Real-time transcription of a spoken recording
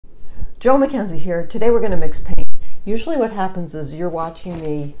Joe Mackenzie here. Today we're going to mix paint. Usually what happens is you're watching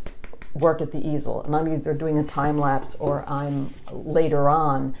me work at the easel and I'm either doing a time lapse or I'm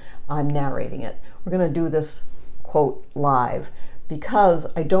narrating it. We're going to do this quote live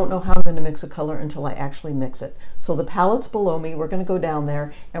because I don't know how I'm going to mix a color until I actually mix it. So the palette's below me. We're going to go down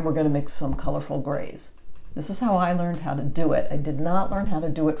there and we're going to mix some colorful grays. This is how I learned how to do it. I did not learn how to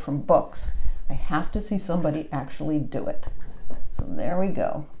do it from books. I have to see somebody actually do it. So there we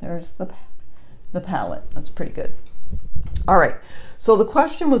go. There's the palette. That's pretty good. All right. So the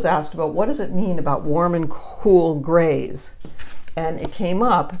question was asked about what does it mean about warm and cool grays? And it came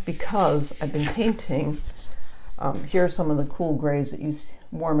up because I've been painting. Here are some of the cool grays that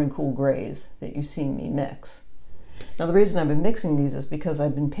warm and cool grays that you've seen me mix. Now the reason I've been mixing these is because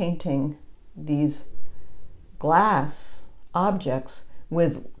I've been painting these glass objects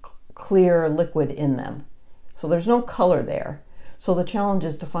with clear liquid in them. So there's no color there. So the challenge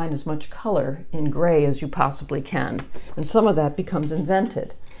is to find as much color in gray as you possibly can. And some of that becomes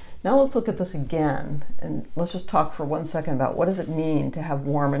invented. Now let's look at this again and let's just talk for 1 second about what does it mean to have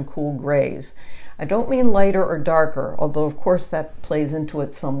warm and cool grays. I don't mean lighter or darker, although of course that plays into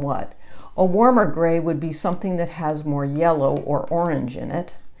it somewhat. A warmer gray would be something that has more yellow or orange in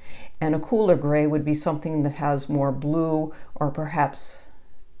it, and a cooler gray would be something that has more blue or perhaps,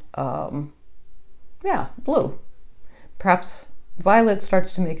 blue. Perhaps violet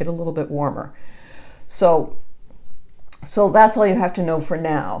starts to make it a little bit warmer. So that's all you have to know for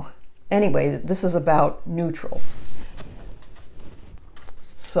now. Anyway, this is about neutrals.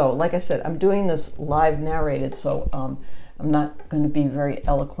 So like I said, I'm doing this live narrated, so I'm not going to be very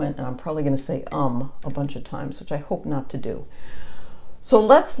eloquent, and I'm probably going to say a bunch of times, which I hope not to do. So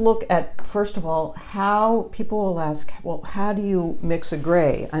let's look at, first of all, how people will ask, well, how do you mix a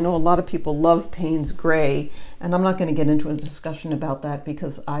gray? I know a lot of people love Payne's gray, and I'm not going to get into a discussion about that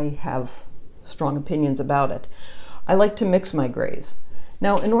because I have strong opinions about it. I like to mix my grays.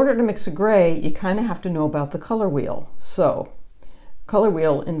 Now, in order to mix a gray, you kind of have to know about the color wheel. So, color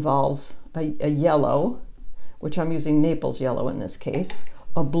wheel involves a yellow, which I'm using Naples yellow in this case,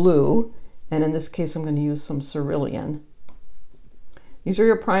 a blue, and in this case I'm going to use some cerulean. These are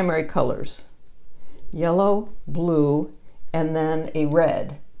your primary colors, yellow, blue, and then a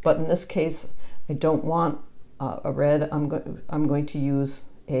red. But in this case, I don't want a red. I'm going to use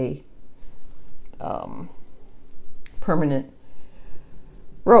a permanent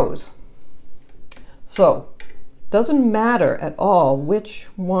rose. So, doesn't matter at all which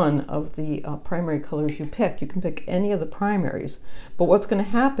one of the primary colors you pick. You can pick any of the primaries. But what's going to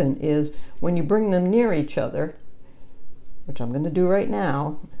happen is when you bring them near each other, which I'm going to do right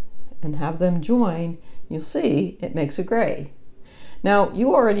now, and have them join, you'll see it makes a gray. Now,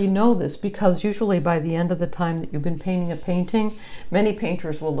 you already know this because usually by the end of the time that you've been painting a painting, many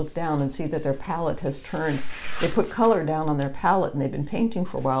painters will look down and see that their palette has turned. They put color down on their palette and they've been painting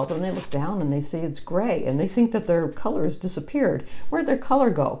for a while, then they look down and they see it's gray and they think that their color has disappeared. Where'd their color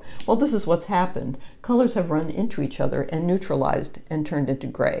go? Well, this is what's happened. Colors have run into each other and neutralized and turned into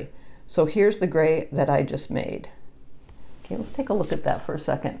gray. So here's the gray that I just made. Okay, let's take a look at that for a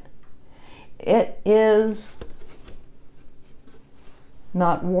second. It is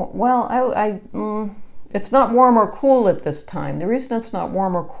not warm. Well, it's not warm or cool at this time. The reason it's not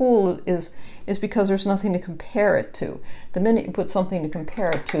warm or cool is because there's nothing to compare it to. The minute you put something to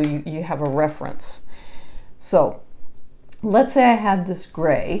compare it to, you have a reference. So let's say I had this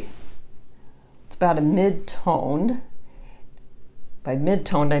gray. It's about a mid-toned. By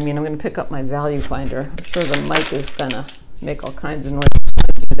mid-toned, I mean I'm going to pick up my value finder. I'm sure the mic is going to make all kinds of noise when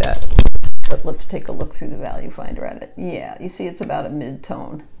I do that. But let's take a look through the value finder at it. Yeah, you see it's about a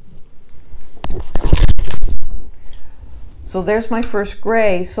mid-tone. So there's my first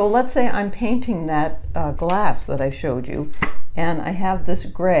gray. So let's say I'm painting that glass that I showed you, and I have this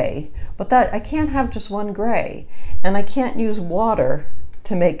gray, but I can't have just one gray, and I can't use water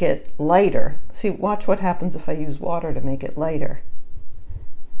to make it lighter. See, watch what happens if I use water to make it lighter.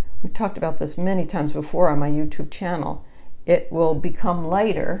 We've talked about this many times before on my YouTube channel. It will become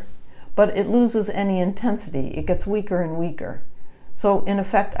lighter, but it loses any intensity. It gets weaker and weaker. So in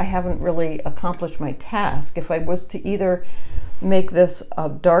effect, I haven't really accomplished my task. If I was to either make this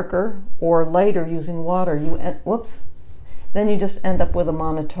darker or lighter using water, then you just end up with a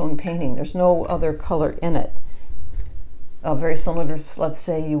monotone painting. There's no other color in it. Very similar to, let's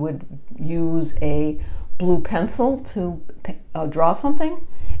say you would use a blue pencil to draw something,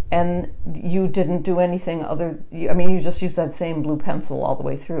 and you didn't do anything other, you just use that same blue pencil all the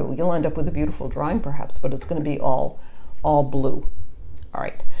way through. You'll end up with a beautiful drawing perhaps, but it's going to be all blue. All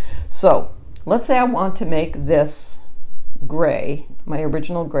right, so let's say I want to make this gray, my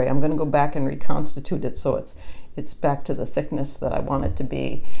original gray. I'm going to go back and reconstitute it so it's back to the thickness that I want it to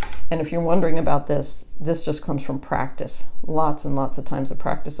be. And if you're wondering about this, this just comes from practice. Lots and lots of times of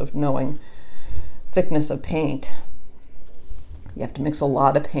practice of knowing thickness of paint. You have to mix a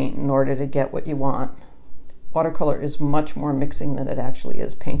lot of paint in order to get what you want. Watercolor is much more mixing than it actually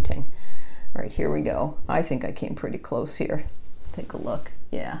is painting. All right, here we go. I think I came pretty close here. Let's take a look.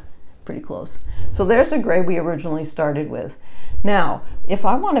 Yeah, pretty close. So there's a gray we originally started with. Now, if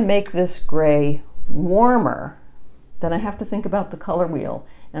I want to make this gray warmer, then I have to think about the color wheel.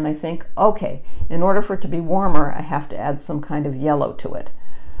 And I think, okay, in order for it to be warmer, I have to add some kind of yellow to it.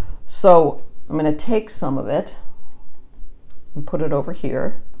 So I'm going to take some of it and put it over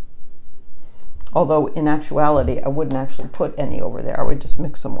here. Although in actuality, I wouldn't actually put any over there. I would just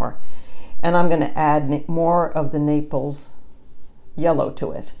mix some more. And I'm going to add more of the Naples Yellow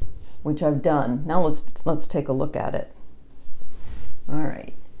to it, which I've done. Now let's take a look at it. All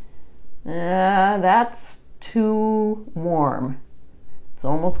right. That's too warm. It's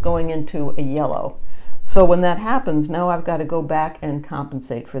almost going into a yellow. So when that happens, now I've got to go back and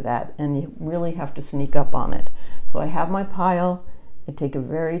compensate for that, and you really have to sneak up on it. So I have my pile. I take a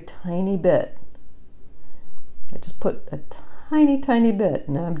very tiny bit. I just put a tiny bit,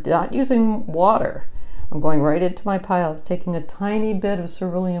 and I'm not using water. I'm going right into my piles, taking a tiny bit of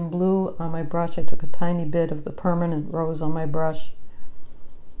Cerulean Blue on my brush. I took a tiny bit of the permanent rose on my brush,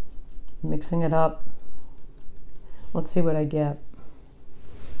 mixing it up. Let's see what I get.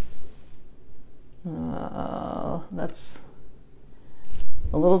 That's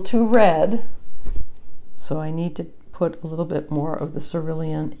a little too red, so I need to put a little bit more of the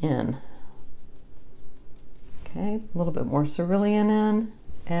cerulean in. Okay, a little bit more cerulean in,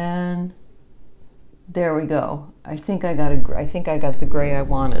 and there we go. I think I got the gray I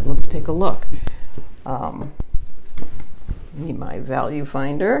wanted. Let's take a look. Need my value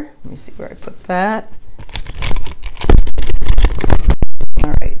finder. Let me see where I put that.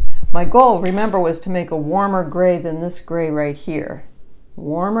 All right. My goal, remember, was to make a warmer gray than this gray right here.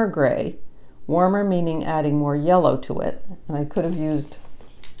 Warmer gray. Warmer meaning adding more yellow to it. And I could have used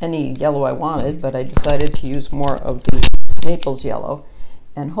any yellow I wanted, but I decided to use more of the Naples Yellow.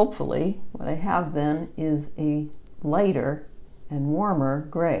 And hopefully what I have then is a lighter and warmer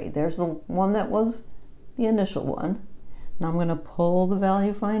gray. There's the one that was the initial one. Now I'm going to pull the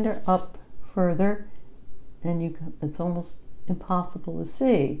value finder up further, and it's almost impossible to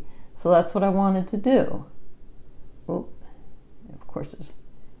see. So that's what I wanted to do. Oh, of course it's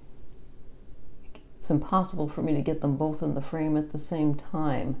impossible for me to get them both in the frame at the same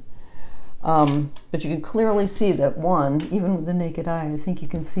time. But you can clearly see that one, even with the naked eye, I think you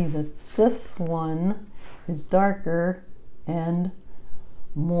can see that this one is darker and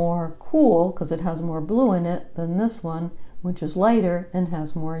more cool because it has more blue in it than this one, which is lighter and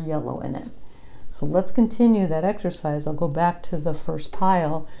has more yellow in it. So let's continue that exercise. I'll go back to the first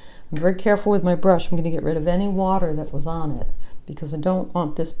pile. I'm very careful with my brush. I'm going to get rid of any water that was on it because I don't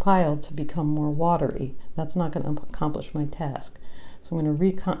want this pile to become more watery. That's not going to accomplish my task. So I'm going to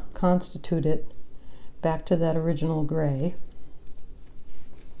reconstitute it back to that original gray.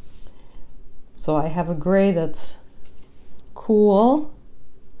 So I have a gray that's cool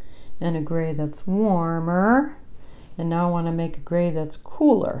and a gray that's warmer. And now I want to make a gray that's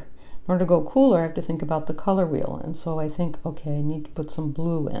cooler. In order to go cooler, I have to think about the color wheel. And so I think, okay, I need to put some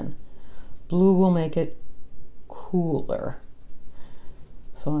blue in. Blue will make it cooler.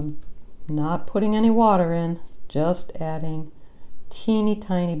 So I'm not putting any water in, just adding teeny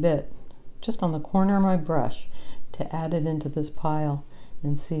tiny bit, just on the corner of my brush, to add it into this pile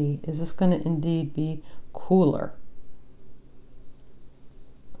and see, is this going to indeed be cooler?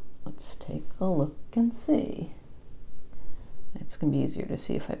 Let's take a look and see. It's going to be easier to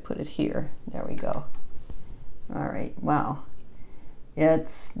see if I put it here. There we go. All right, wow.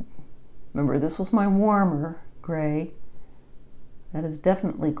 Remember, this was my warmer gray. That is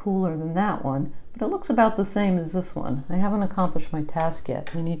definitely cooler than that one, but it looks about the same as this one. I haven't accomplished my task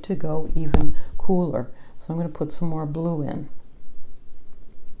yet. I need to go even cooler. So I'm going to put some more blue in.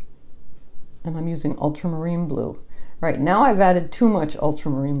 And I'm using ultramarine blue. Right, now I've added too much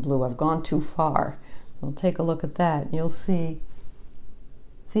ultramarine blue. I've gone too far. So take a look at that. You'll see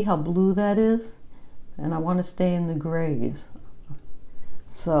how blue that is? And I want to stay in the grays.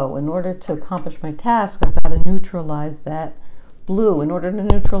 So in order to accomplish my task, I've got to neutralize that blue. In order to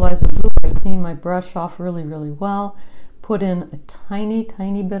neutralize the blue, I clean my brush off really, really well. Put in a tiny,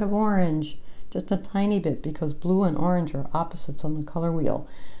 tiny bit of orange. Just a tiny bit, because blue and orange are opposites on the color wheel.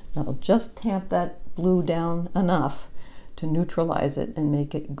 That'll just tamp that blue down enough to neutralize it and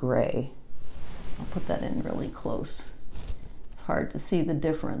make it gray. I'll put that in really close. hard to see the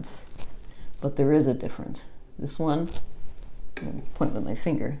difference, but there is a difference. This one, I'm going to point with my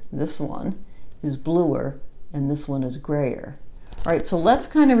finger, this one is bluer and this one is grayer. All right, so let's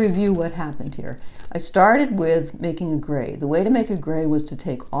kind of review what happened here. I started with making a gray. The way to make a gray was to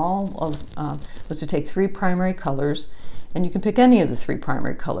take three primary colors, and you can pick any of the three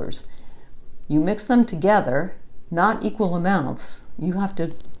primary colors. You mix them together, not equal amounts. You have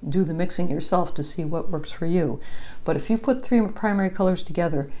to do the mixing yourself to see what works for you. But if you put three primary colors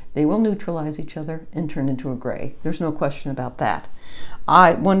together, they will neutralize each other and turn into a gray. There's no question about that.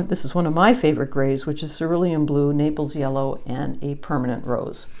 This is one of my favorite grays, which is Cerulean Blue, Naples Yellow, and a permanent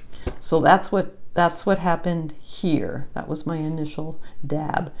rose. So that's what happened here. That was my initial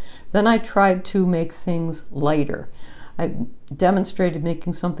dab. Then I tried to make things lighter. I demonstrated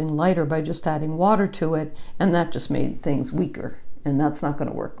making something lighter by just adding water to it, and that just made things weaker, and that's not going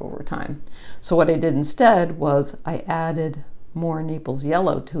to work over time. So what I did instead was I added more Naples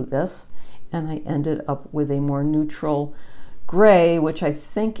Yellow to this, and I ended up with a more neutral gray, which I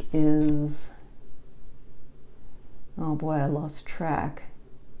think is, oh boy, I lost track.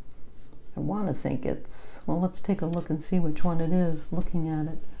 I want to think it's, well, let's take a look and see which one it is looking at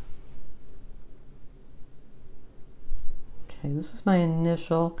it. Okay, this is my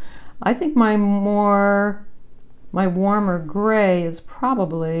initial. I think my warmer gray is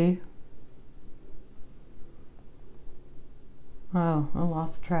probably, oh, I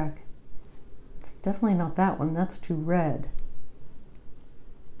lost track. It's definitely not that one, that's too red.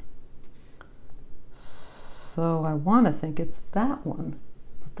 So I want to think it's that one,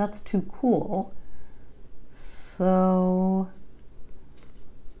 but that's too cool. So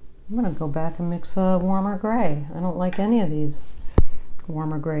I'm going to go back and mix a warmer gray. I don't like any of these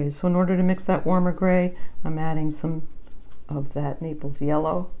warmer grays. So in order to mix that warmer gray, I'm adding some of that Naples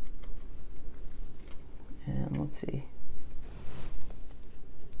Yellow. And let's see.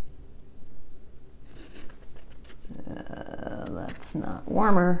 That's not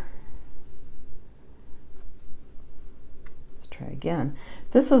warmer. Let's try again.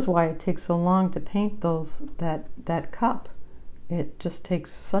 This is why it takes so long to paint that cup. It just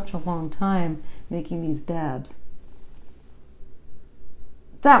takes such a long time making these dabs.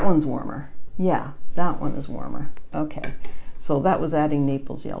 That one's warmer. Yeah, that one is warmer. Okay, so that was adding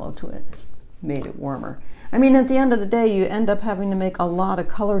Naples Yellow to it. Made it warmer. I mean, at the end of the day, you end up having to make a lot of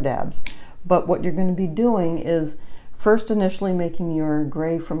color dabs. But what you're going to be doing is first initially making your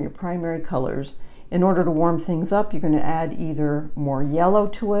gray from your primary colors. In order to warm things up, you're going to add either more yellow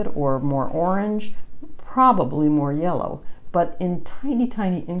to it or more orange, probably more yellow, but in tiny,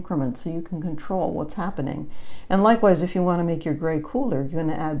 tiny increments so you can control what's happening. And likewise, if you want to make your gray cooler, you're going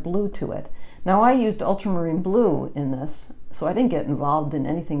to add blue to it. Now I used ultramarine blue in this, so I didn't get involved in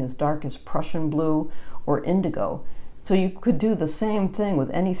anything as dark as Prussian blue or indigo. So you could do the same thing with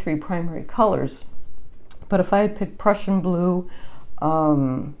any three primary colors. But if I had picked Prussian blue,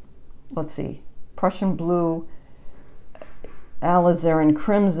 let's see, Prussian blue, alizarin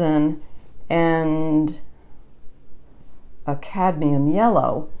crimson, and a cadmium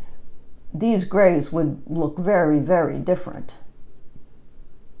yellow, these grays would look very, very different.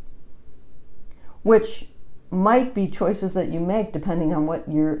 Which might be choices that you make depending on what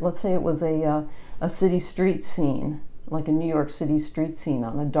your, let's say it was a city street scene, like a New York City street scene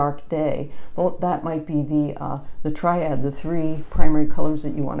on a dark day. Well, that might be the triad, the three primary colors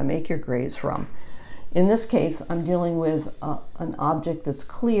that you want to make your grays from. In this case, I'm dealing with an object that's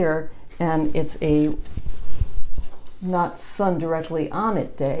clear, and it's a not sun directly on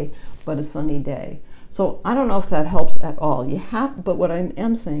it day, but a sunny day. So I don't know if that helps at all. You have, but what I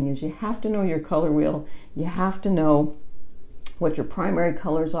am saying is you have to know your color wheel. You have to know what your primary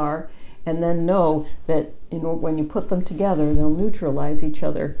colors are, and then know that when you put them together, they'll neutralize each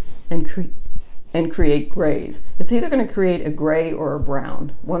other and create grays. It's either going to create a gray or a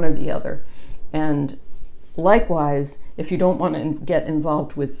brown, one or the other. And likewise, if you don't want to get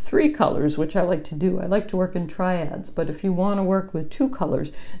involved with three colors, which I like to do, I like to work in triads, but if you want to work with two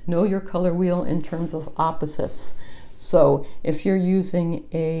colors, know your color wheel in terms of opposites. So if you're using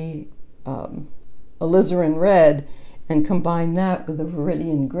a alizarin red and combine that with a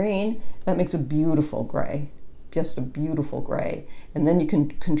viridian green, that makes a beautiful gray, just a beautiful gray. And then you can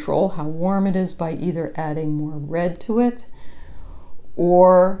control how warm it is by either adding more red to it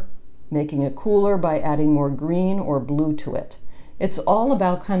or making it cooler by adding more green or blue to it. It's all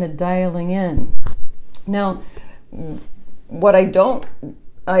about kind of dialing in. Now, what I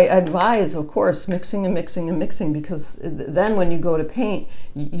advise, of course, mixing and mixing and mixing, because then when you go to paint,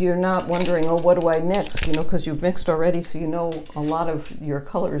 you're not wondering, oh, what do I mix? You know, because you've mixed already, so you know a lot of your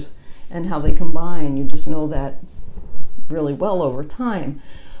colors and how they combine. You just know that really well over time.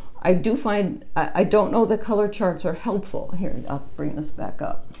 I do find, I don't know that color charts are helpful. Here, I'll bring this back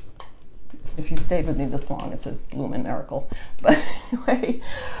up. If you stayed with me this long, it's a bloomin' miracle. But anyway,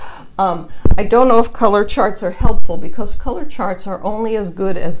 I don't know if color charts are helpful, because color charts are only as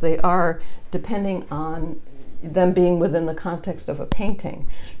good as they are depending on them being within the context of a painting.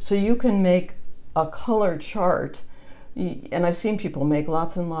 So you can make a color chart, and I've seen people make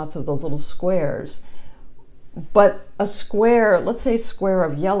lots and lots of those little squares, but a square, let's say a square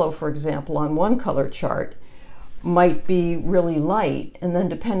of yellow, for example, on one color chart might be really light, and then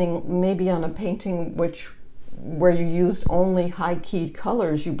depending maybe on a painting where you used only high-keyed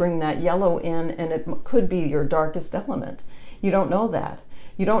colors, you bring that yellow in and it could be your darkest element. You don't know that.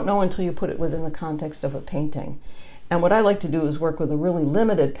 You don't know until you put it within the context of a painting. And what I like to do is work with a really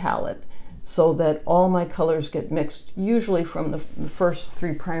limited palette so that all my colors get mixed, usually from the first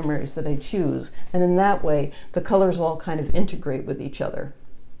 3 primaries that I choose. And in that way, the colors all kind of integrate with each other.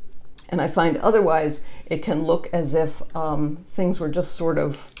 And I find otherwise it can look as if things were just sort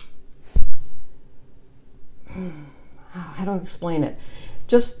of, how do I explain it?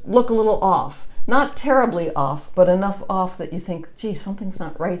 Just look a little off. Not terribly off, but enough off that you think, gee, something's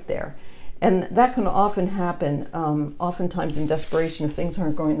not right there. And that can often happen, oftentimes in desperation, if things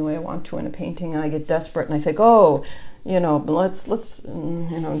aren't going the way I want to in a painting, and I get desperate and I think, oh, you know, let's,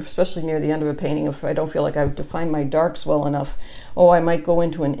 you know, especially near the end of a painting, if I don't feel like I've defined my darks well enough, oh, I might go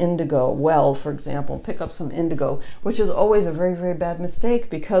into an indigo well, for example, pick up some indigo, which is always a very, very bad mistake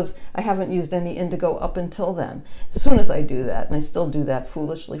because I haven't used any indigo up until then. As soon as I do that, and I still do that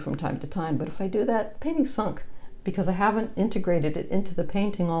foolishly from time to time, but if I do that, painting's sunk because I haven't integrated it into the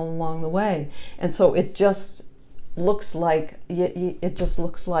painting all along the way. And so it just looks like, to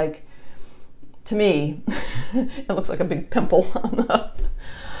me, it looks like a big pimple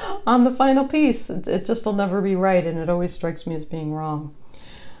on the final piece. It just will never be right, and it always strikes me as being wrong.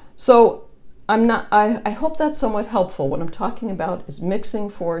 So I hope that's somewhat helpful. What I'm talking about is mixing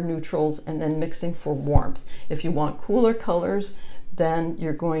for neutrals and then mixing for warmth. If you want cooler colors, then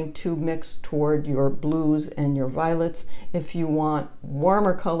you're going to mix toward your blues and your violets. If you want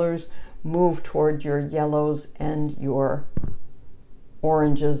warmer colors, move toward your yellows and your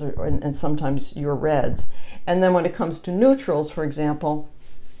oranges and sometimes your reds. And then when it comes to neutrals, for example,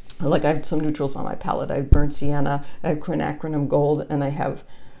 like I have some neutrals on my palette. I have burnt sienna, I have quinacridone gold, and I have,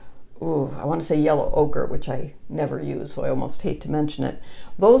 I want to say yellow ochre, which I never use, so I almost hate to mention it.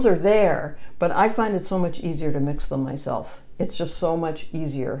 Those are there, but I find it so much easier to mix them myself. It's just so much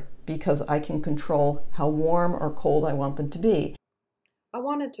easier because I can control how warm or cold I want them to be. I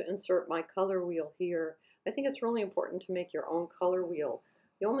wanted to insert my color wheel here. I think it's really important to make your own color wheel.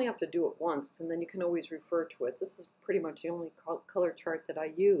 You only have to do it once, and then you can always refer to it. This is pretty much the only color chart that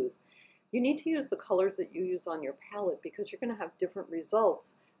I use. You need to use the colors that you use on your palette because you're going to have different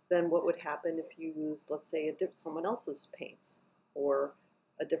results than what would happen if you used, let's say, someone else's paints or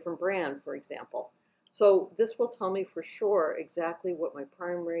a different brand, for example. So this will tell me for sure exactly what my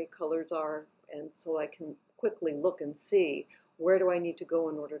primary colors are, and so I can quickly look and see where do I need to go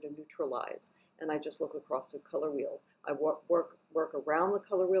in order to neutralize. And I just look across the color wheel. I work around the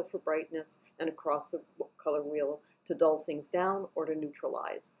color wheel for brightness and across the color wheel to dull things down or to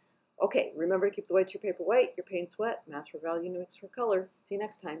neutralize. Okay, remember to keep the whites of your paper white, your paints wet, mass for value, mix for color. See you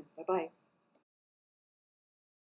next time. Bye-bye.